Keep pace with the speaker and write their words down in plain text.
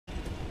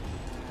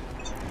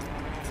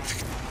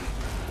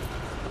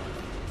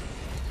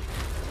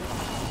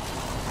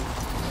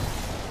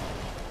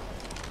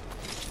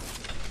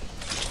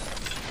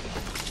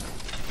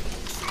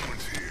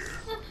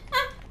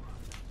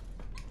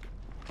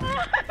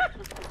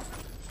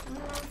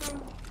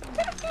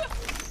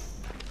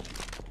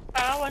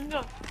aman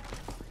ke?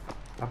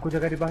 Aku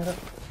jaga di bawah.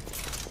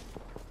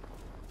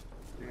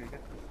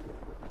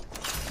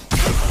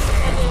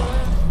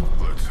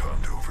 Let's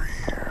hunt over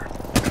here.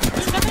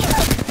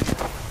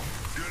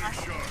 Getting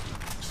shot.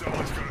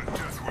 Someone's got a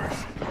death wish.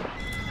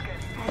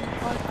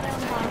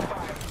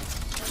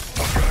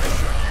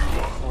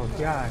 Oh,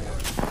 dia.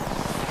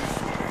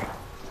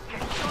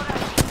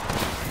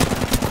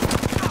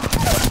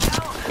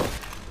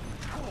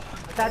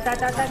 Tak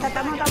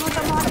mau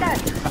atas.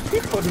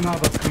 Kau dengar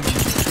apa?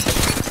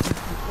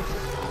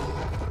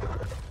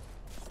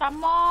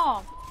 Sama.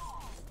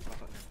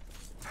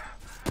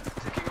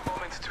 Taking a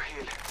moment to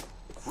heal.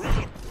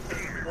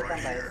 Enemy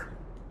right here.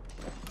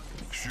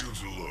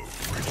 Shields are low.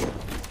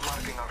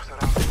 Marking our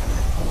surroundings.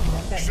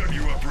 Shut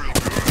you up real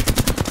good.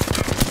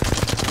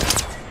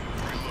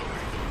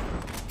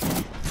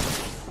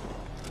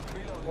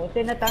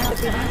 Hotel na tayo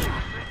tepi ni.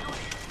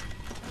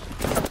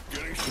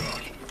 Getting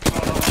shot.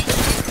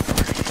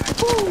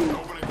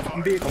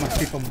 Hindi ko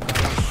mesti pemuka.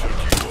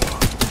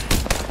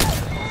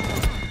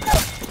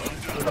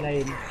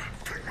 Lain.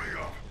 Pick me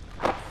up.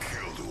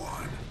 Killed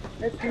one.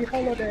 Happy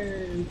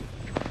holiday.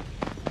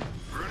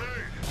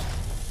 Grenade.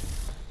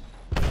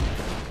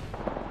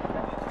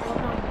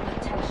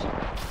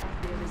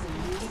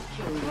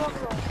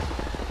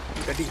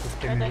 Tadi aku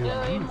scan Ada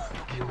dia. dia.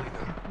 Kill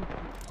leader.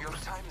 Your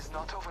time is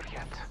not over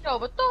yet. Ya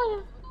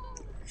betul.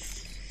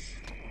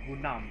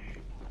 Gunam.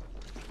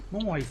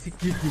 Mau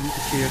sikit dulu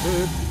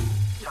kira.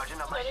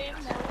 Charging up my Sorry.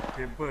 shields.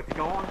 Member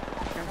 3 orang.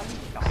 Yang kali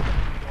tak.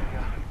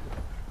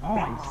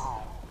 Nice.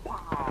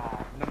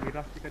 Nak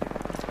miras jika dia.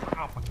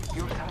 Apa?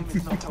 Your time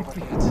is not over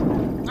yet.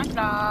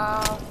 Ada.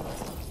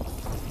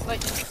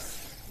 Baik.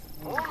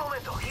 Un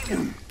momento,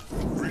 healing.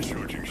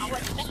 Recharging Awak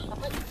shields.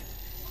 apa?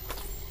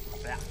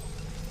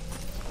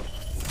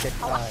 That's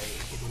why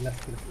itulah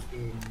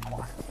film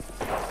emas.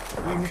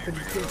 Ini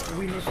sedikit,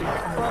 ini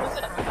sedikit. Baru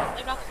ke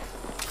dah.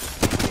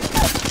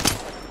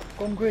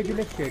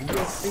 Congratulations, you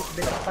have reached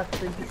the past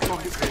 24.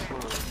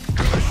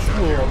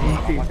 Oh,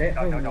 mungkin that.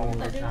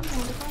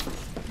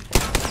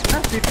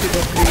 Nanti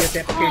sudah create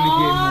that game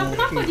game.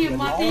 Kenapa dia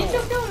mati?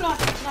 Hidup dia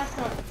last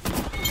shot.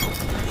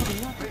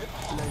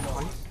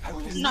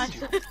 Nice.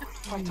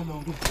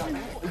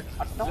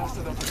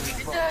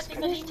 Kita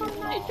tinggal ini.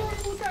 Itu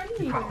budak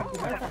ni.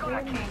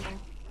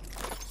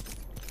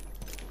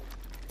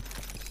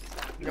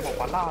 Dia mau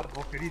palar,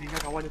 kau kiri dengan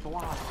kawan dia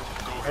tua.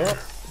 Oh,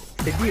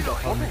 sedih tak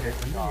kawan dia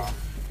sebenarnya.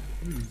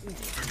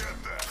 Forget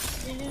that.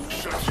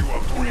 Shut you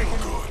up real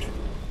good.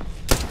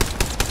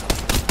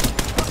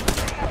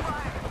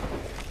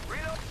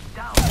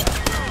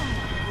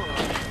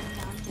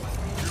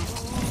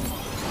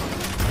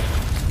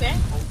 Okay.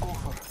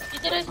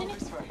 Kita dari sini.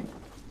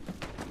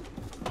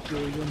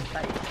 Joyon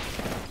tai.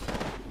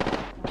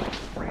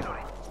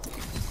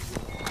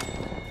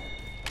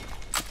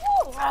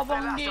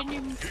 Abang dia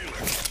ni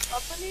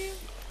apa ni?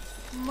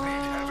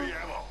 Heavy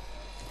ammo.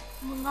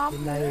 Mengapa?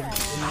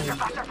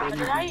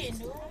 Lain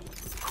tu.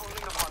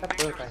 Apa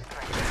kan?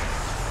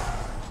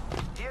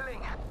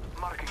 Healing.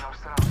 Marking our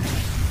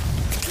surroundings.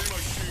 Be my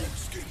shield,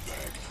 skin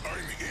bag.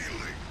 I'm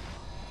healing.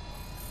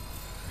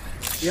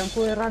 Yang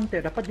kau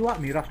rantai dapat juga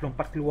miras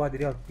lompat keluar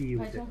dari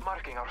altitude.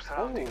 Marking our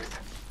surroundings.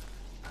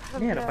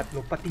 Ni dapat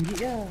lompat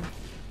tinggi ya.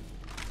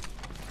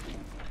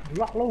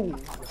 Lock low. Be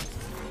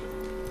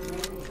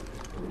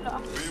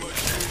my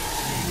shield.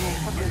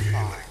 I'm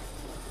healing.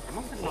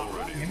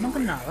 Memang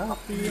kenal lah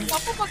tapi.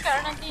 Apa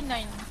pakai R99?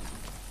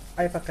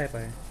 Ay pakai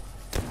apa ya?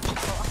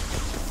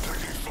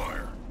 Taking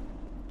fire.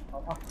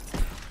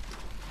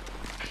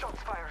 Shots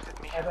fired at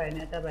me.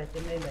 Ini atas baik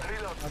sini le.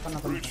 Reload.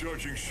 Apa?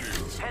 Recharging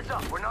shields. Heads up,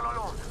 we're not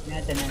alone. Ni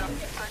atas.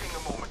 Taking a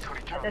moment to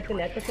recharge. Atas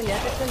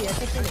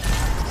kali.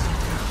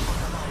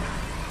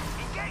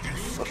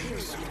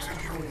 Suits and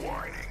you're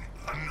whining.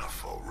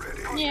 Enough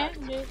already. Ni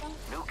dia kan.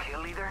 New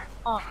kill leader?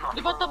 Oh,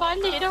 dia patah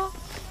balik dah.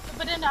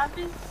 Daripada nak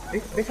habis.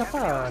 Bes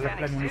apa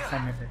lapan unit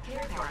sana tu?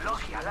 You're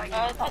lucky, I like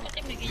Satu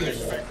tim lagi je.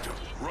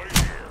 right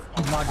here.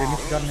 Mak ada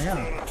miss gun ya.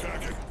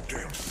 Attacking.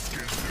 Damn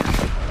skin.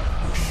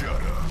 Shut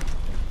up.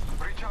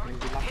 Recharging.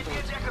 Hit the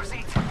ejector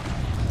seat.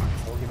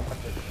 Oh, dia nampak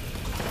tu.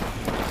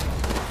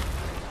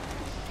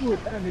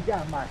 Tak ada dia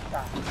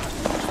mata.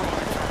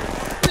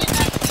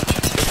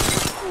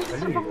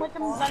 Abang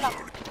macam galak.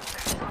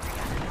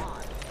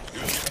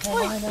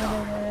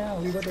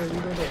 We go there.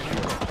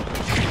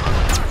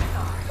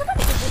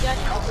 Kenapa dia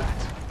boleh ada?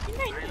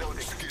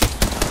 Reloading.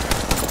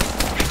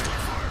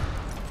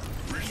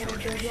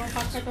 Dia orang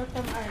pakai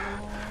totem air.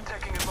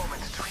 Taking a moment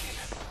to heal.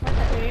 Tak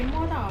ada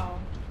ammo tau.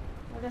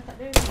 Dah tak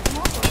ada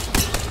ammo apa.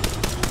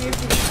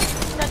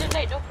 Dah ada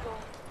light doktor.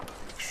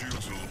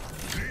 Shields will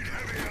need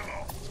heavy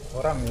ammo.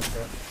 Orang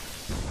itu.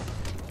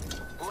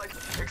 Light,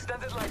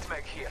 extended light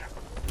mag here.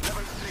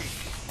 Level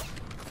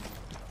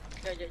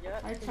 3.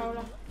 Jap. Air caw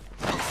lah.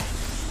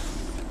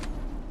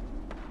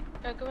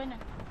 Dah ke mana?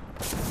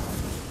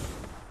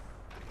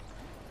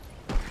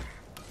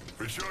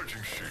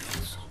 Recharging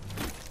shields.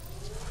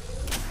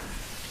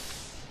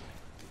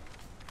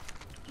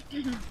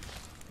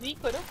 Ni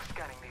ikut tu.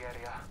 Scanning the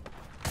area.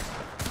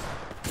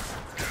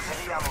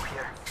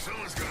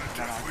 Someone's got a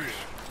death wish.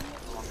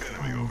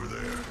 Enemy over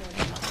there.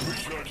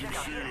 Recharging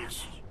shields.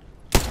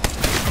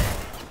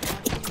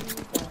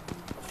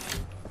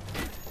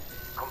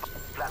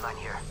 Flatline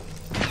here.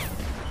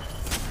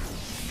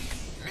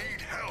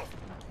 Need help.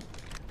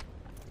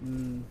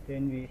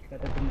 Sandwich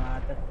kata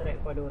tengah atas track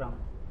kau ada orang.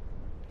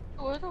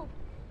 Tua tu.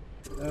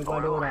 Kau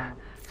ada orang.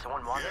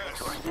 Someone wandered Yes.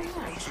 into our safe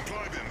space.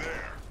 Supply bin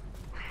there.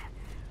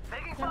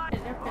 Taking fire.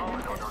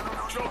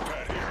 Jump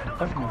pad here.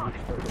 Kau semua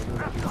bisa dulu.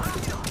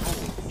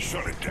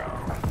 Shut it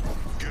down.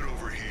 Get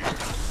over here.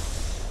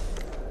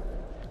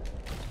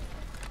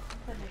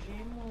 Tak ada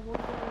demo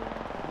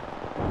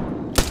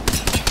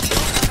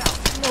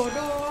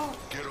bodoh.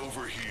 Get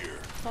over here.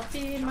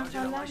 Tapi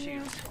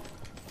masalahnya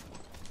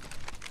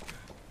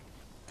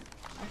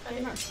I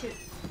cannot shoot.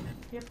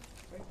 Yep,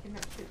 I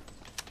cannot shoot.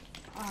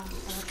 Kalau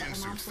tak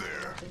Inserts mampu.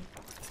 there.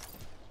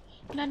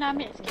 Nak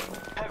ambil sikit.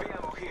 Heavy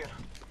ammo here.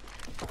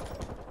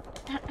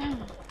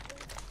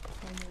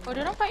 Oh,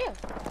 dia orang fight ya?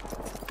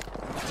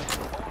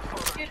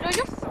 Jom,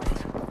 jom.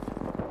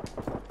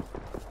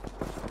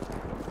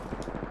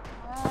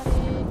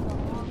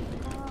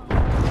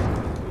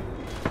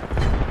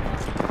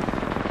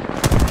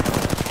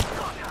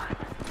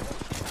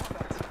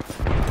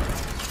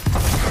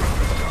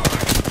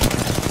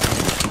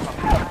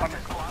 Mari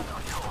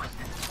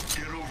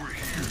Get over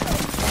here.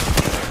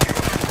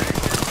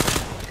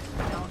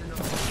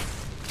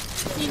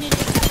 sini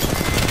dia.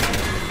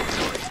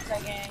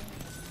 Gang.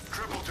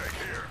 Triple take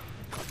here.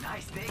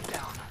 Nice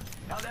takedown.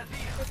 How that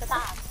feel? Kita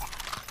tak.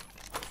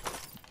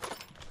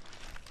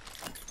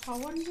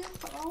 Kawan dia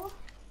kat bawah.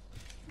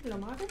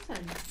 Belum ada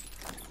kan?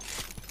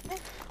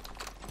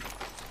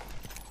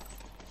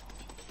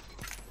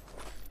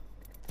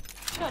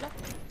 Sure dah.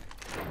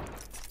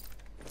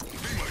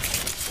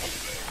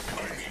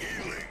 I'm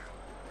healing.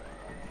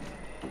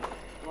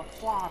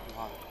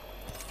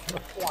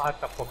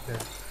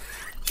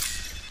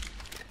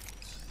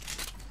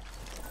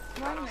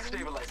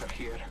 Stabilizer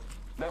here.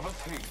 Level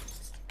 3.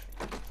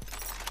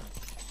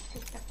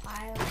 Kita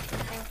file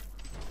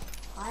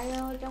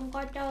trong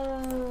có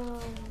trơn.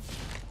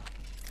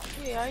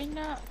 I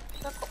nak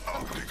takut.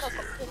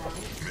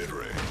 Mid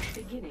range.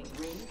 Beginning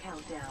ring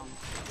countdown.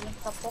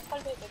 Nak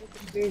popal dia tadi.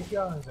 Base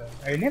yang tu.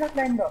 Ini nak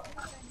line tak?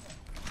 Tak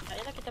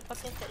payahlah kita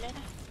pakai set lain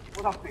lah.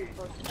 Oh,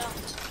 sedap.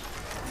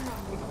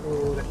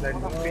 Oh, nak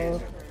line tak.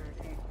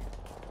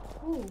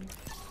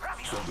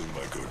 Something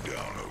might go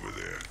down over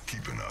there.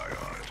 Keep an eye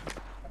on it.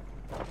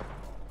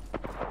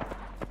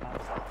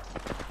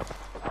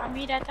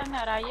 Kami datang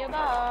nak raya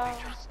bang.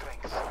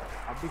 Strengths.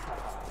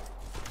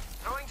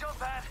 Throwing jump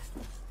pad.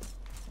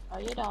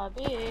 Raya dah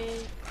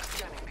habis.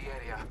 Scanning the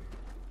area.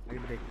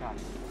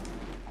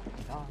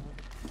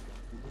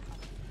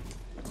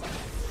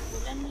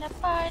 Bulan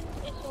 8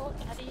 esok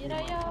hari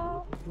raya.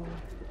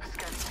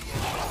 Scanning the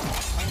area.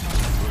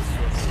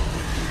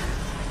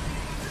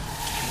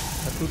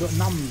 1.6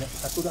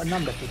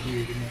 dah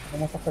pergi ni.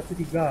 Nombor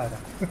 1.3 dah.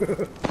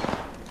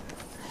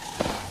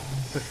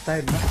 First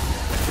time lah.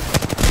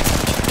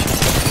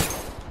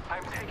 I'm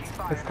taking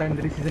fire. First time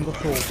dari season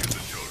kosong.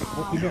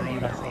 Oh, tidak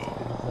nak merasa.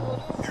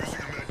 Using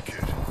a med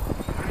kit.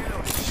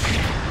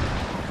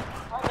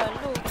 Ada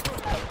lu.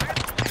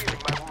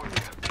 Healing my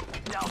wounds.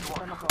 Down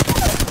one.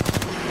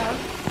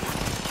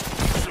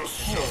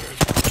 Just shut it.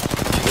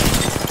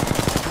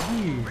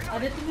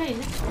 Ada tim lain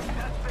eh?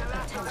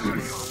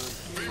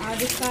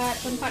 Dekat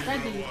tempat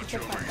tadi,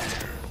 cepat.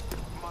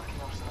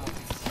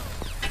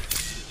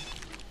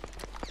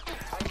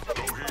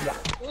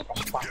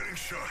 Getting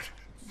shot.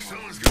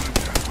 Someone's got a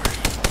death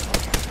wish.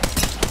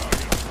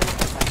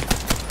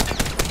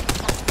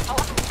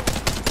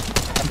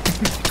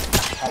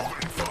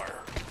 Opening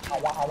fire.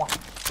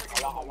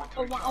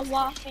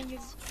 Awak can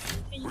you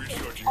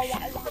Recharging awak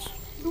shields.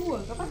 Dua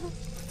ke apa?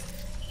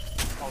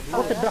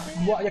 Oh, sedap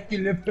buat je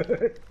kill dia.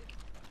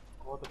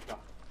 Oh,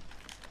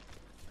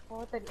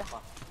 tedah.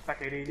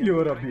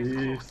 Liur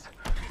habis.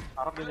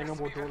 Harap dia jangan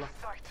bodoh lah.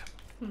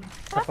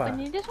 Apa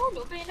ni? Dia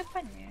solok ke yang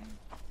depan ni?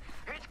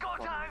 It's go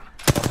time.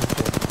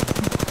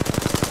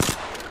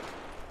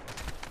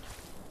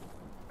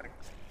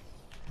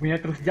 Punya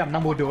terus jam 6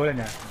 bodoh lah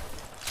nya.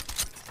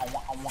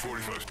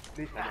 45.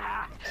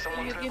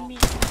 Can you give me?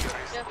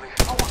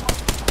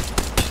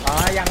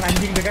 Yang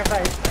anjing dekat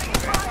saya.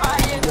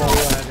 Ya.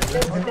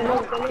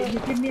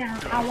 Ini kimi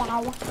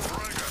awak.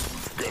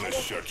 Gonna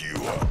shut you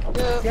up.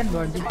 Kian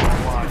lu anjing.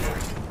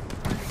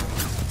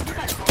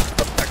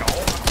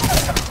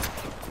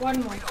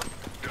 One more.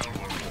 Down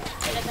one more.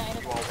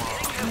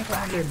 Ini kau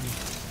ambil.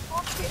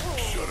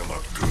 Shut him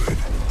up good.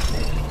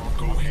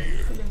 Go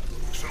here.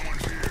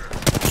 Someone's here.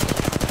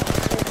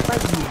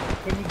 Pagi.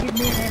 Can you give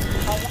me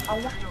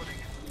awak?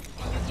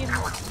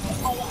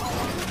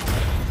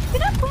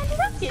 Kenapa dia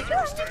sakit ke?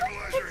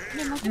 Stabilizer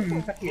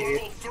here.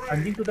 Sakit.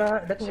 Anjing tu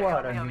dah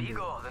tua dah anjing tu.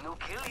 Amigo, the new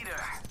kill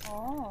leader.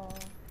 Oh.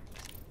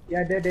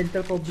 Dia ada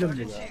dental problem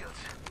juga.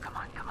 Shields. Come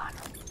on, come on.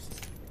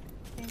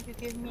 Can you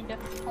give me the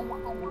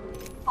awak?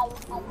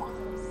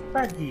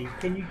 Pagi.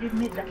 Can you give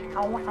me the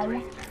awak?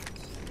 Rings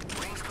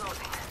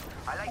closing.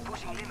 I like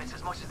pushing limits as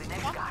much as the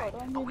next guy,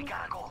 but we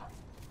gotta go.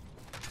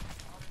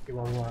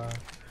 Chihuahua.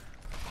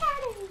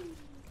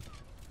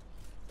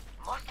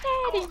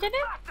 Teddy je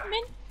dah.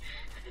 Men.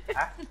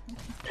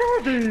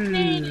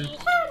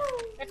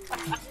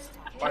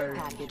 Care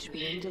package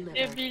being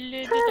Dia delivered. bila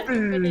dia tak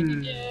jumpa Daddy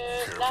dia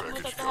lama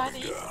satu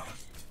hari.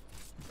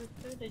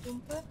 Betul dah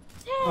jumpa.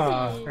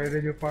 Saya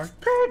dah jumpa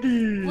Teddy.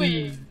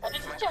 Weh, ada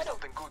cicak tu.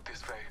 Something good this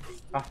way.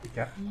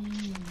 Cicak.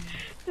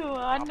 Tu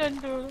Anon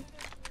tu.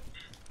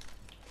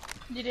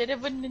 Jadi ada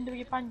benda tu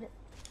pergi panjat.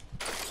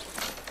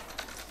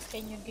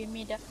 Can you give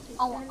me the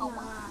awak.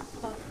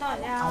 Total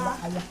ya.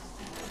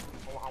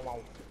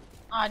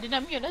 Dia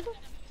nak mute lah tu.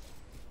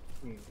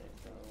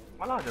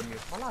 Malah ada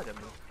mute.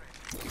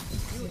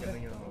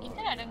 Kita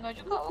nak dengar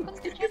juga awak kata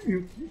cicak. Can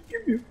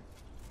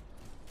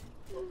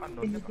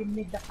you give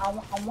me the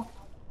awak?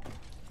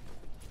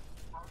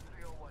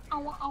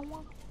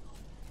 Awak.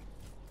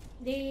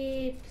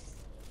 Dips.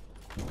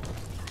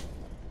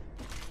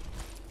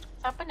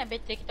 Siapa nak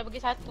battle? Kita bagi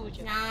satu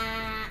je.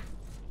 Nak.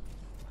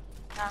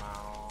 Tak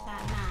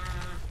nak.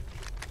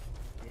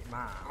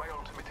 My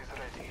ultimate is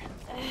ready.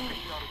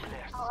 We are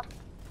blessed.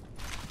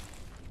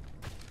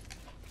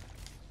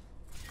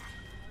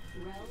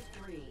 Round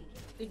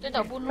 3. Kita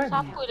tak bunuh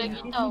siapa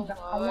lagi tau.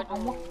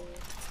 Aduh.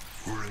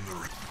 We're in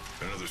the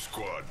another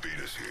squad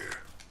beat us here.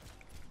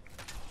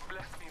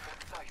 Bless me with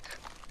sight.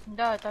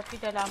 Dah,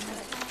 tapi dah lama.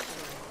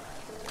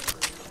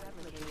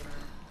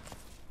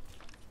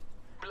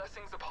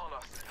 Blessings upon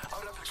us.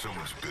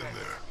 Someone's been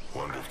there.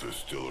 Wonder if they're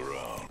still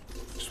around.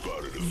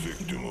 Spotted a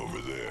victim over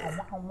there.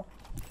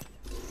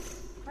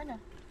 Mana?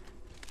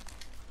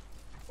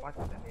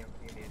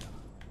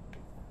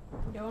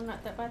 Dia orang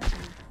nak tak pati.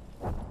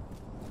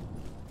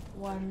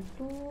 1,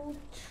 2,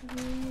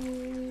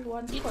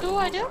 3. Itu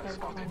ada?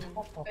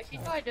 Kat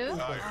situ ada?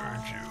 I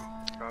heard you.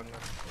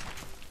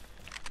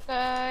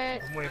 Kat...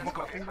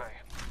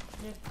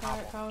 Dekat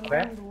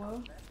kaunter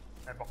 2.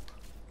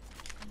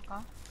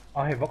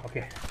 Oh, havoc,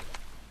 okay.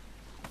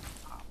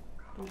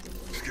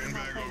 Skin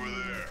bag over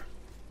there.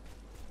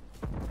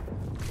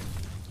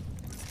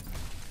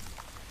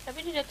 Tapi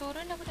dia dah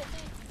turun aku tak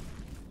tahu.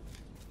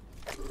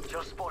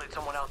 Just spotted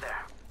someone out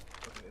there.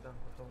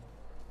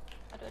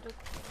 Aduh.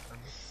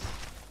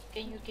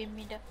 Can you give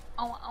me the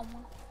awak.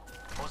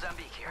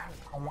 Mozambique here.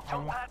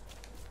 Jump pad.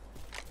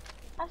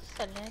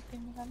 Asal lah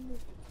kena ambil.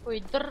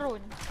 Oi, drone.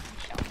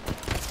 InsyaAllah.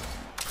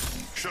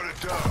 Shut it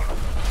down.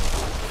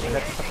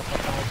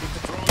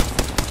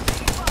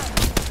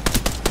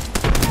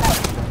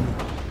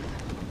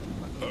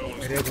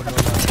 Dia bunuh.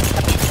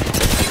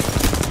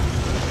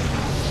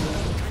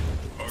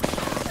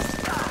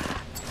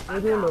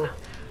 Dulu.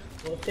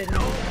 Hotel ni.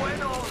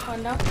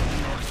 Honda.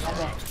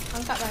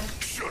 Angkat kan.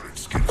 Shut it,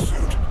 skin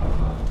suit.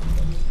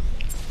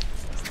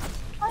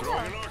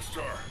 Throwing an arc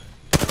star.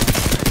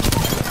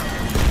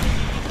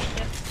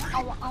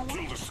 Awak.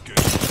 Kill the skin.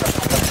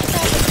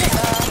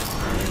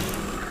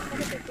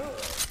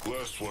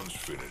 Last one's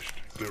finished.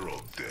 They're all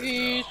dead.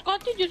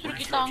 Sekarang tu justru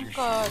kita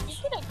angkat.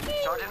 Kita nak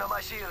kill. Charging on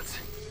my shields.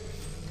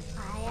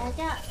 Ayah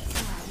tak.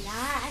 Mana?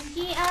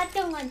 Anji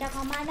tengok dah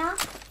ke mana?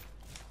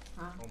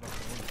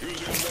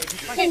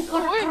 Using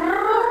medkit.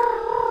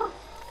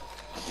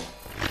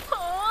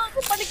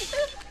 Kepala kita.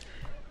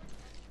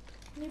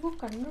 Ni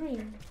bukan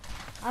ring.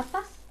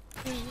 Atas.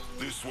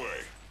 This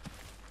way.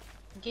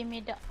 Give me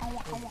the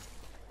awak.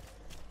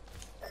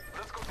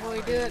 Oi,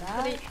 dia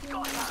kerik.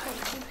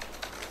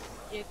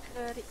 Dia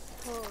kerik.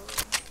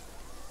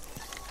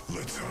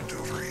 Let's hunt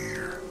over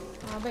here.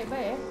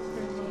 Baik-baik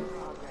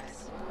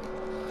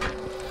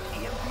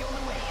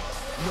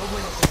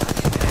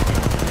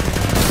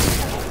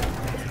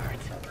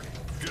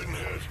Getting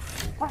hit.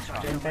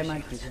 Sampai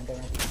mati. Shields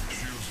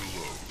are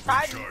low.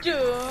 Tak ada.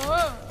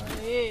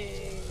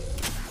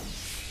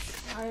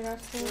 I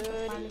rasa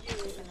kepala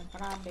kita kena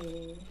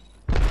berabe.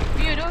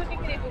 Dia dah ni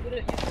kerik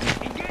bergeraknya.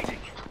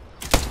 Engaging.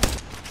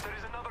 There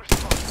is another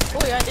spot.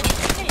 Oh, ada ni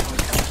kerik.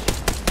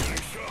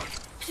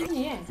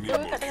 Sini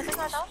Dia kat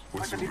tengah-tengah tau.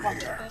 What's over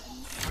here?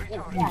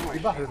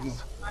 Ibah lagi.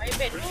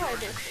 iPad tu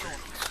ada.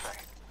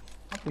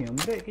 Apa yang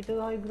break kita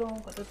high ground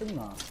kat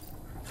tengah?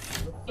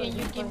 Can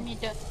you give me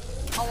the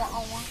awak.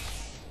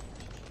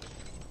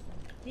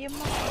 Dia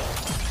mah.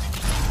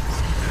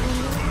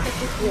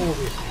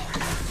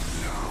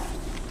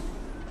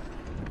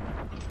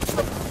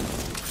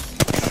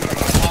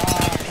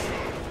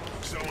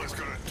 Someone's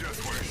got a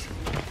death wish.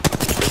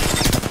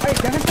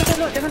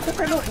 Jangan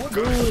terkeluk.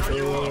 Bodoh.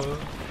 Reloading.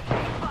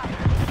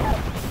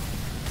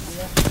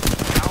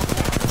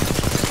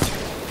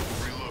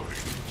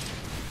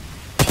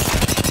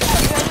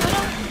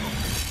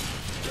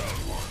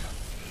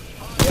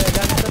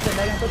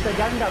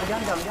 Jangan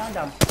total, jangan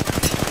dam.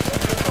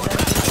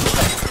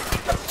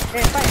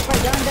 Pai,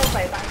 jangan dam,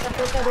 Pai. Tak akan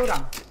total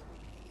orang.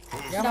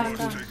 Dah.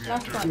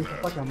 Last one.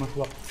 Cepat dah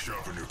masuk.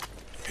 Sharpen your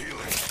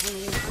healing.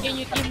 Can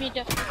you give me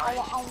the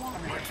awak.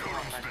 My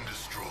totem's been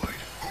destroyed.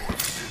 Whoever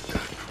did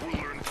that will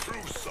learn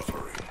true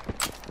suffering.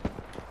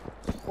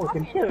 Oh,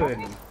 tension.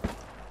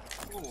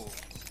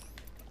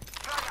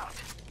 Frag out.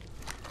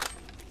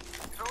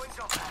 Throwing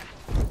some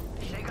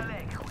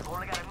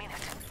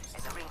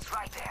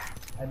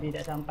Dia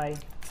tak sampai.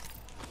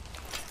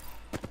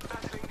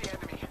 Battling the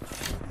enemy.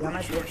 Jangan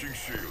masuk. Recharging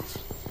shields.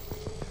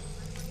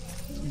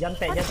 Jam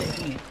pad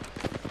sini.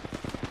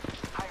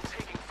 I'm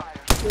taking fire.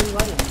 Dia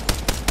waring.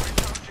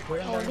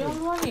 Korang Oh, dalam dia ring.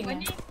 luaring Apa eh?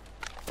 ni?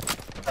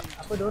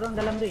 Apa dorang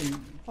dalam ring?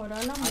 Oh,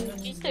 dalam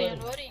ni. Kita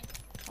yang luaring.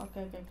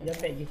 Okay. Jam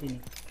pad di sini.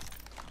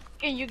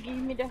 Can you give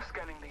me the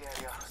Scanning the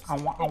area.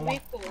 Awak.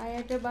 Beko?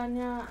 Saya ada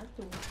banyak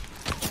tu.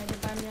 Saya ada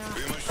banyak.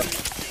 Feel my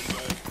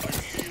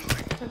shield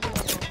skin back. I'm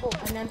healing. Oh,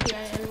 nanti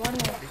IL1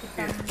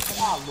 kita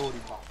Halo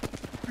di bawah.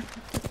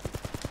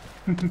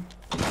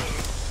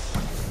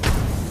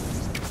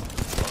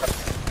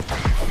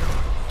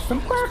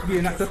 Sempat dia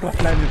nak sekelas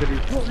lain tadi.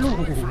 Lu.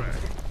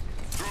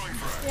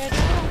 Ya,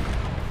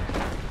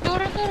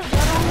 dorang.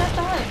 Dorang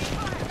datang kan?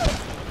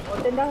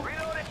 Hotel dah.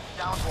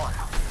 Down one.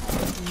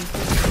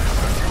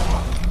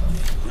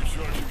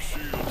 Recharging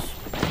shields.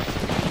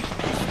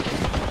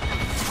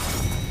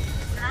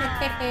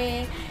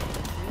 Hehehe.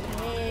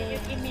 You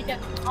give me the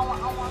awak.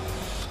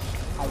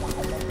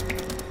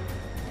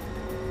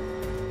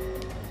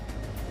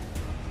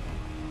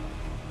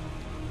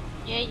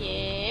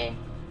 Yeah.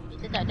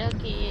 Kita tak ada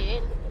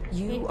kill.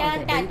 You Kita are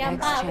the tak Apex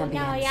dapat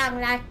punya champions. yang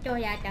last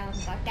yang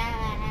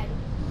tempatkan.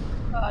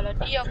 Kalau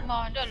diam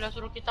mah, dah lah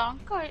suruh kita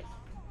angkat.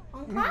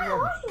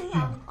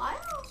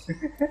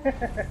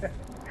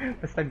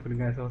 First time aku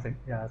dengar so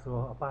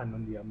apa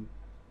non diam.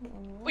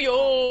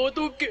 Yo,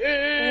 tu ke.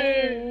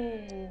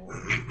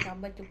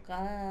 Gambar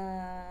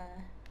tukar.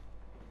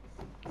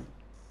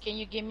 Can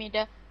you give me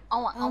the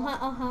awak?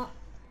 Aha.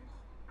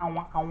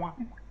 Awak.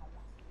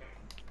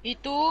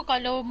 Itu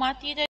kalau mati